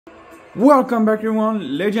Welcome back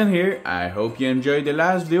everyone, Legend here. I hope you enjoyed the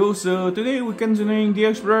last video. So today we're continuing the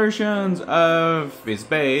explorations of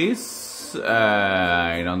space.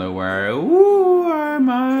 I don't know where am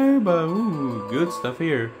I, but good stuff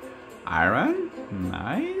here. Iron,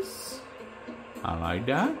 nice. I like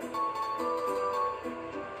that.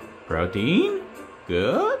 Protein,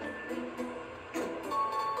 good.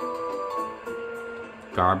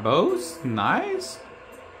 Carbos, nice.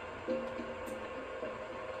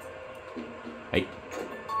 Hey.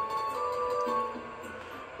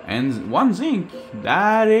 And one zinc.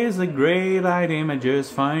 That is a great item I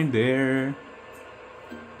just find there.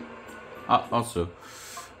 Also,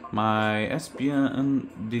 my Espion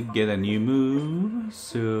did get a new move,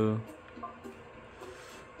 so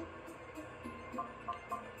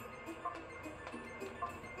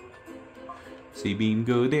see beam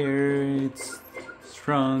go there. It's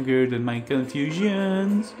stronger than my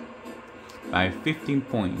confusions by 15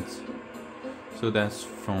 points. So that's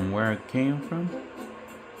from where it came from.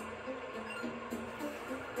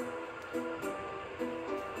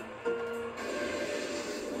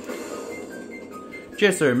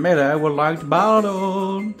 Chester Meta would like to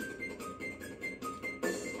battle.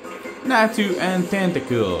 Natu and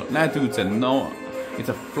Tentacle. Natu it's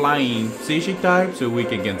a flying psychic type, so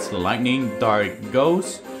weak against lightning, dark,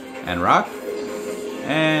 ghost, and rock.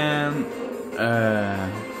 And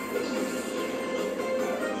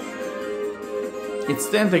it's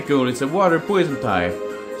Tentacle, it's a water poison type,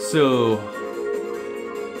 so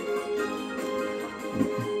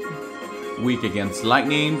weak against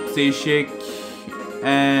lightning, psychic,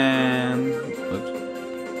 and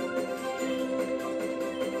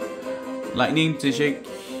lightning, psychic,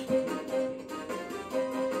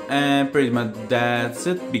 and pretty much that's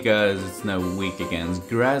it, because it's not weak against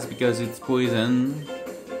grass because it's poison.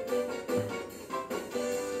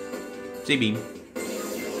 C-beam.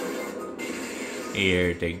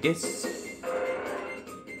 Here, take this.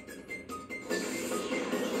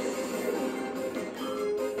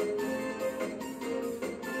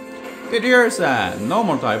 Here's a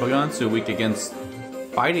normal type of gun, so weak against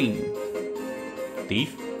fighting.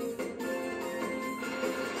 Thief.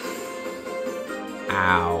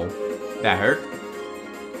 Ow. That hurt.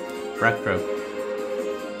 Retro.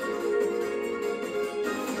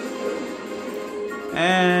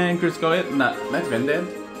 And critical hit. Nah, that's been dead.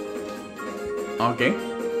 Okay.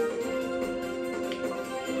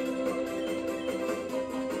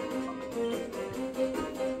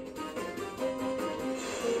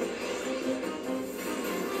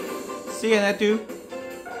 See ya, Natu.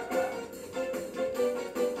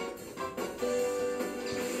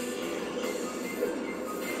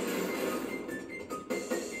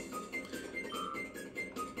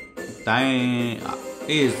 Time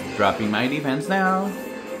is dropping my defense now.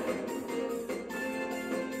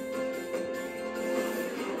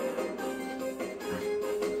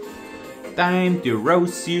 Time to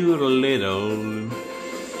roast you a little.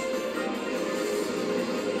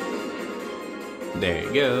 There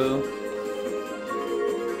you go.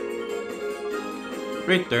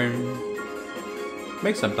 Return.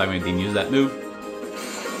 Make some time I didn't use that move.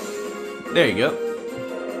 There you go.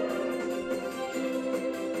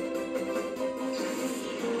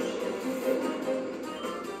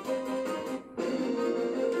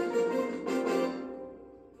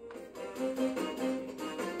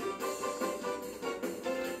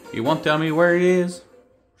 You won't tell me where it is?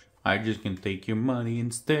 I just can take your money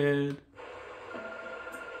instead.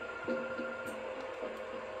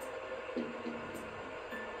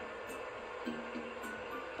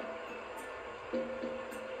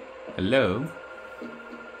 Hello?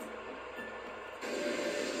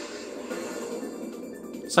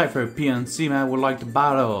 Cypher P and C-Man would like to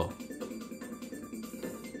battle.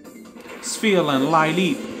 Sphere and Light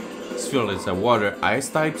Leap. Sphere is a water ice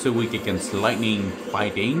type, so weak against lightning,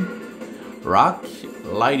 fighting. Rock,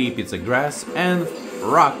 Light Leap is a grass and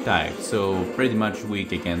rock type, so pretty much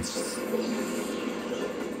weak against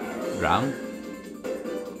ground.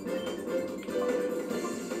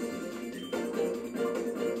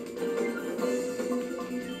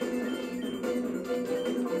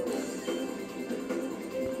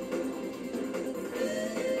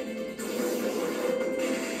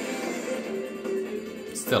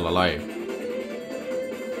 Still alive.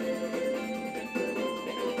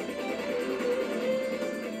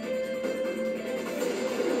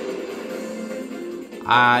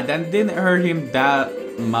 That didn't hurt him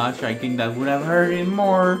that much. I think that would have hurt him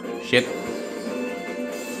more. Shit.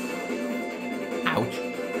 Ouch.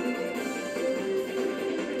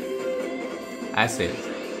 Acid.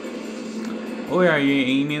 Where are you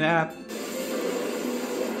aiming at?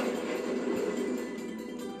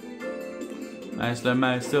 Am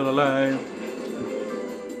I still alive?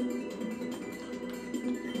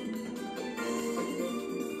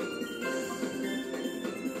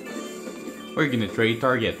 We're gonna trade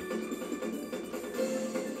target.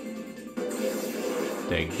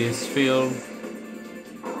 Take this field.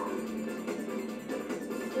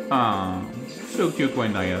 Ah, so cute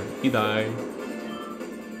when he died.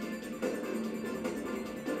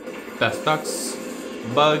 That sucks.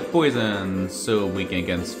 Bug poison, so weak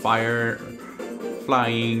against fire,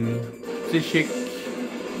 flying, psychic,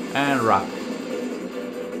 and rock.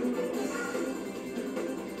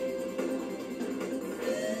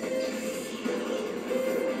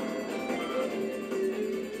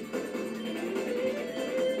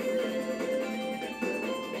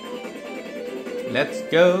 Let's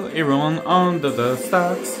go, everyone under the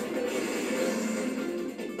stocks.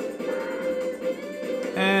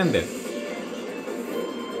 And then.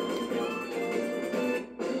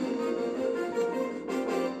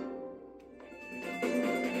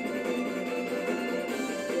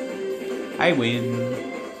 I win.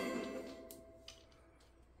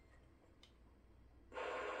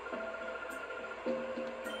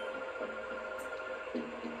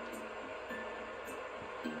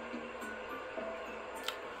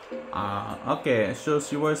 Okay, so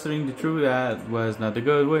she was telling the truth. That was not a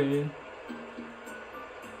good way.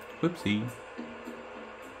 Whoopsie.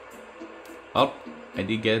 Oh, I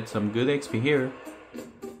did get some good XP here.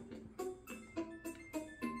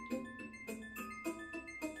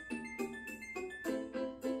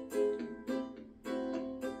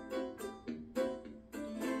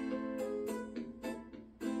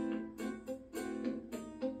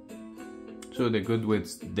 So the good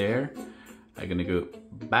way's there. I'm gonna go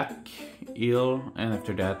back, heal, and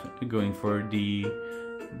after that, going for the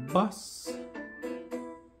boss.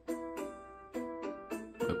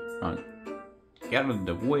 Oh, get out of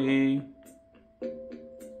the way.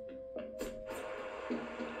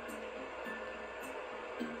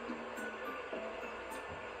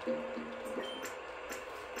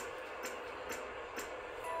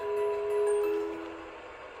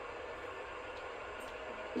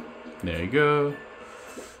 There you go.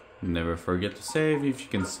 Never forget to save if you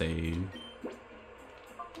can save.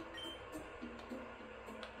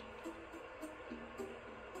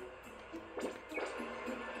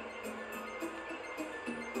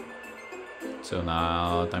 So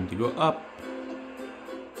now time to go up.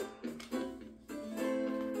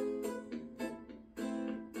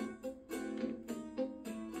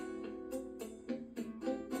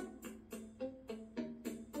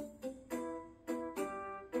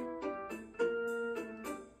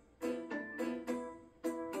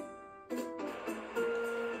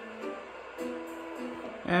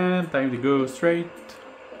 And time to go straight.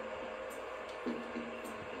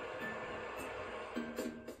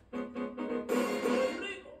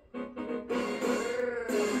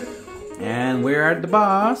 And we're at the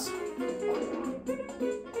boss.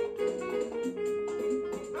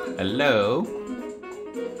 Hello.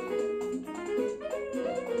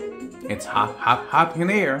 It's hop in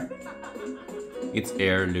air. Its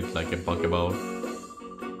air looks like a Pokeball.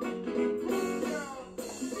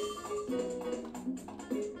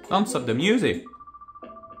 Don't stop the music.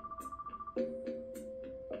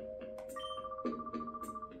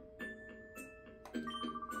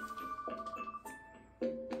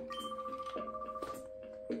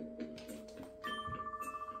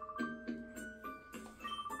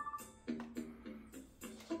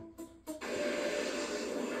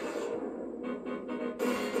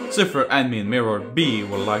 Cipher admin mirror B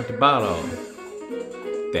will like the battle.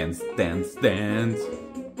 Dance, dance, dance.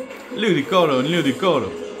 Ludicolo,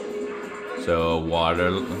 Ludicolo. So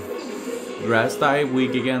water, grass type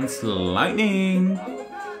weak against lightning.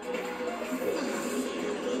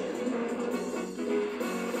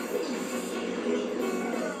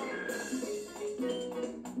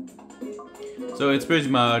 So it's pretty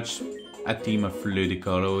much a team of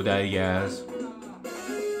Ludicolo that he has.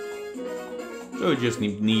 So you just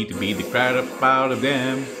need to beat the crowd up out of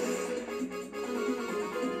them.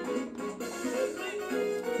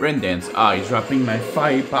 Rendance, he's dropping my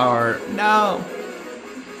firepower. No!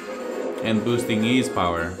 And boosting his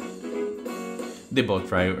power. They both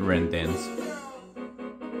try Rendance.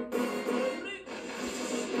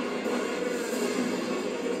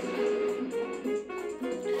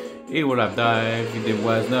 He would have died if it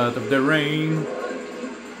was not of the rain.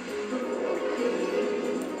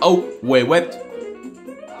 Oh, wait, what?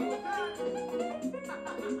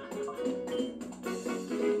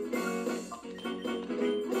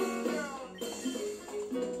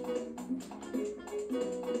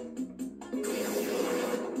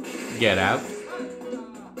 Get out.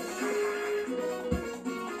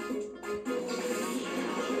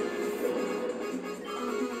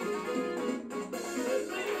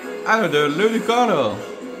 another Ludicolo.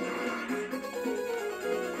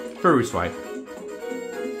 Furry Swipe.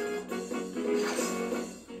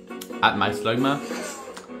 At my Slugma.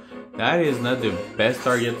 That is not the best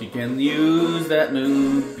target. You can use that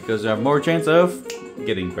move because you have more chance of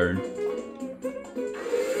getting burned.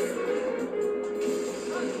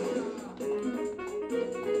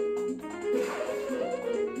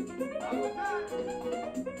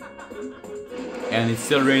 And it's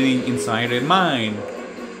still raining inside a mine.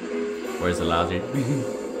 Where's the logic?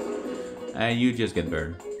 And you just get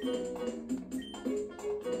burned.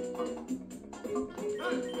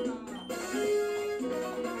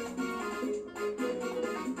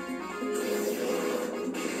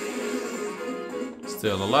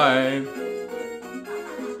 Still alive.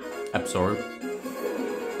 Absorb.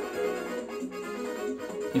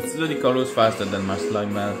 It's Ludicolo's faster than my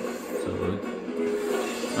Slugma. So good.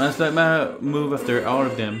 My Slugma move after all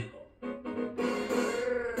of them.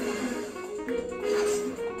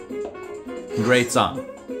 Great song.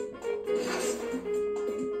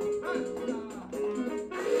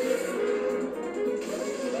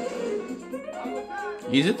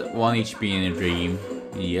 Is it 1 HP in a dream?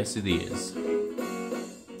 Yes, it is.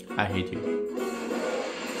 I hate you.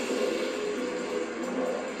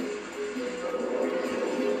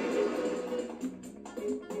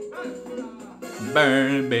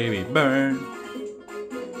 Burn, baby, burn.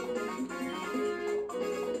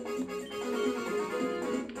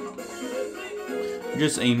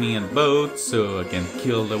 Just aiming at both so I can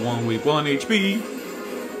kill the one with 1 HP.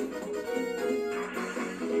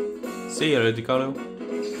 See ya, Ludicolo.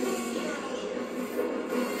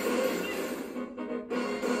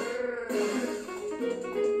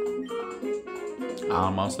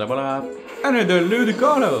 Almost level up. Another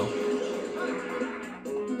Ludicolo.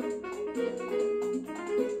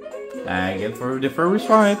 Again for the furry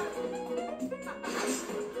swipe.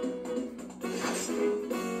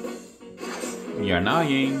 You're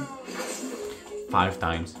annoying. 5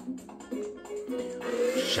 times.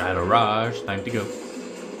 Shadow Rush, time to go.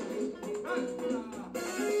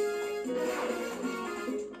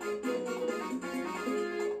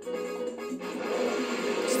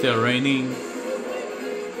 Still raining.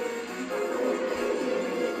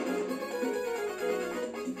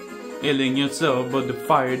 Healing yourself, but the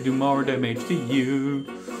fire do more damage to you.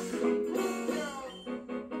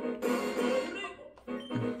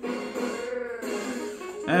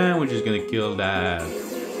 And we're just gonna kill that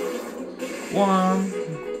one.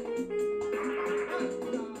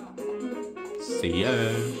 See ya.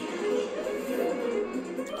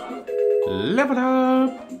 Level up.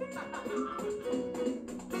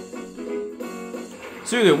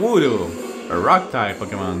 Sudowoodo, a rock type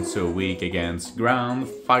Pokemon, so weak against ground,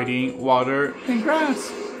 fighting, water, and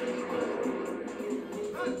grass.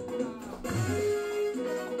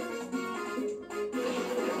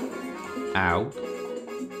 Ow.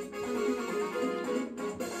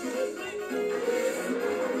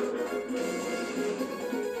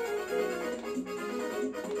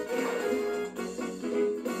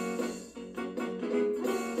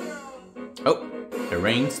 Oh, the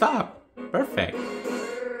rain stopped. Perfect.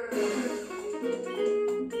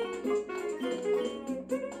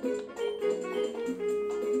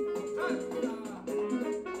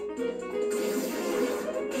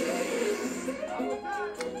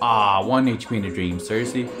 Ah, 1 HP in a dream,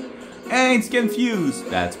 seriously? And it's confused.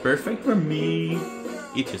 That's perfect for me.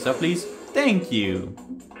 Eat yourself, please. Thank you.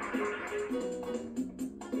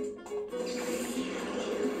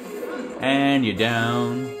 And you're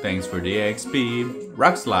down. Thanks for the XP.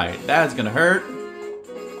 Rock Slide, that's gonna hurt.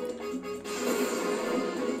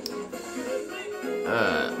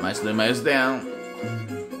 My Slugma is down.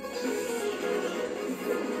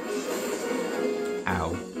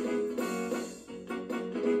 Ow.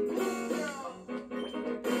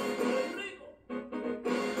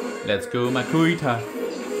 Let's go, Makuita.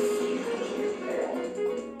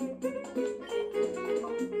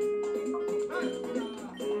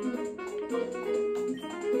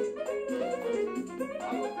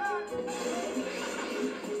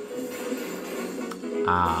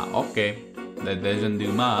 Ah, okay. That doesn't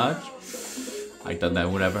do much. I thought that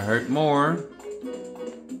would have hurt more.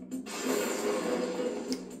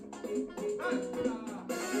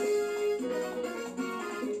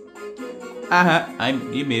 Aha,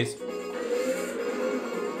 you missed.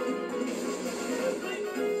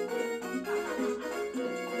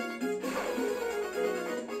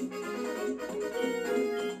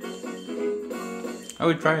 I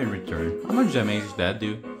would try and return. How much damage does that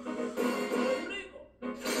do?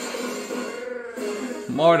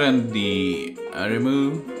 More than the other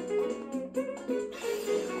move.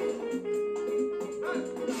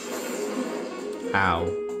 Ow.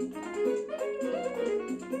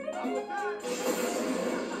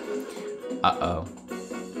 Uh-oh.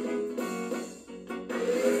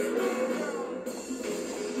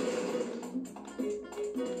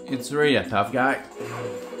 It's really a tough guy.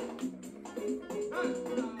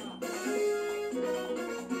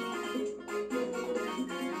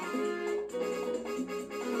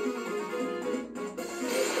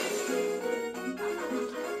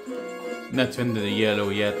 Not into the yellow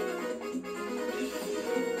yet.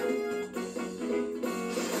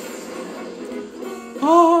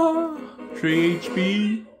 Ah, 3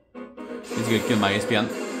 HP. He's gonna kill my SPN.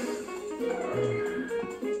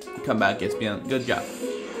 Come back, SPN. Good job.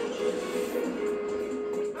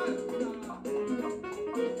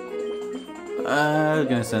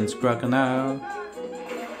 Gonna send Scrucker now.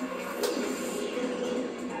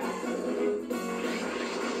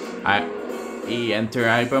 He entered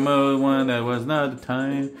hyper mode one. That was not the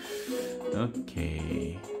time.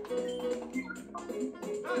 Okay.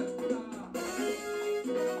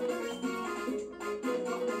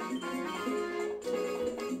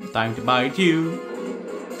 Time to bite you.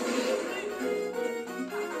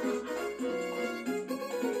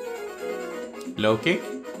 Low kick.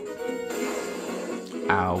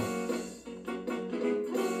 Ow.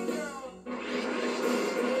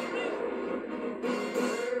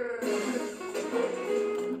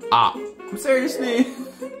 Ah, seriously?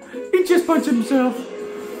 He just punched himself.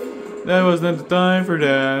 That was not the time for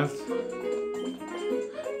that.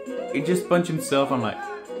 He just punched himself. I'm like,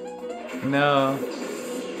 no,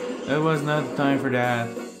 that was not the time for that.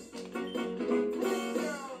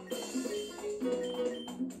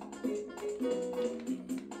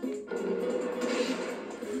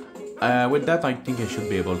 With that, I think I should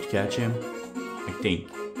be able to catch him. I think.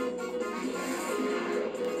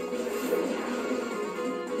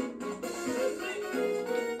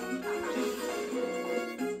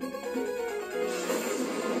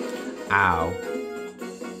 Ow.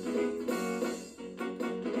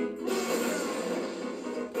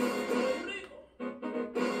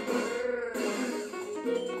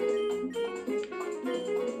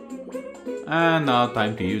 And now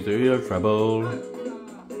time to use the real trouble.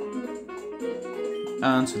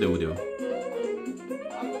 And Sudoku.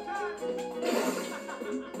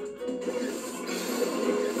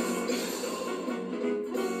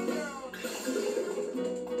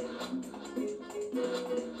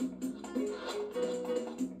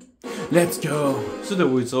 Let's go!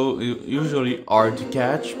 Sudoku is so usually hard to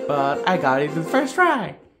catch, but I got it the first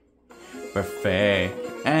try.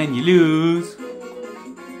 Perfect. And you lose.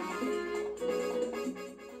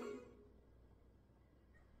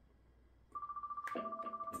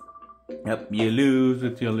 Yep, you lose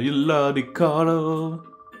with your little Ludicolo.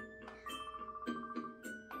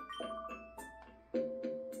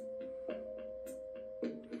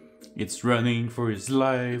 It's running for his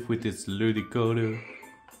life with its Ludicolo.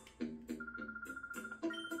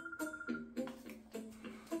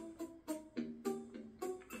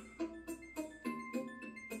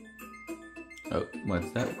 Oh,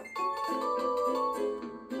 what's that?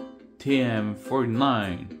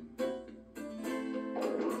 TM49.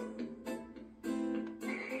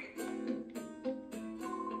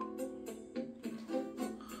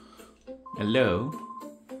 Hello?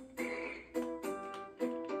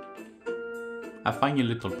 I find your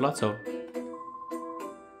little plateau.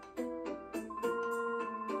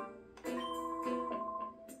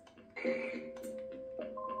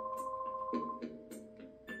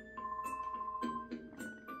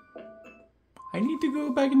 I need to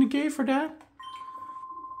go back in the cave for that.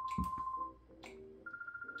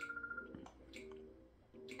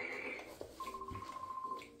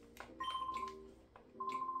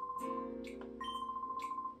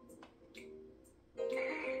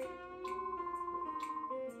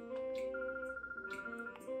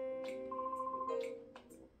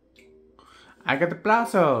 I got the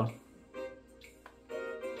plazo.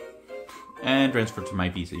 And transfer to my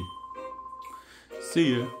PC.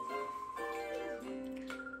 See ya.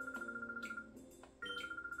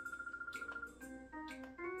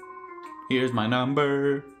 Here's my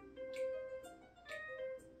number.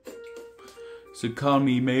 So call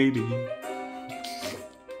me maybe.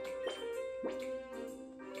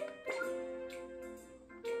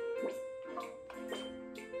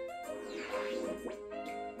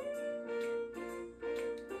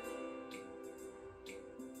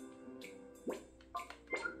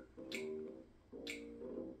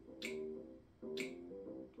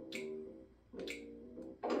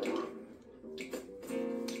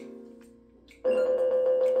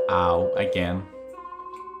 Ow, again.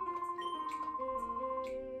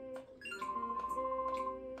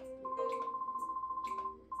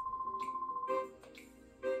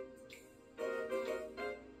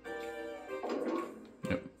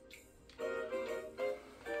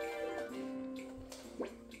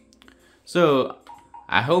 So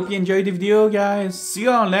I hope you enjoyed the video, guys. See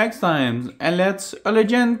you all next time, and let's a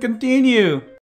legend continue.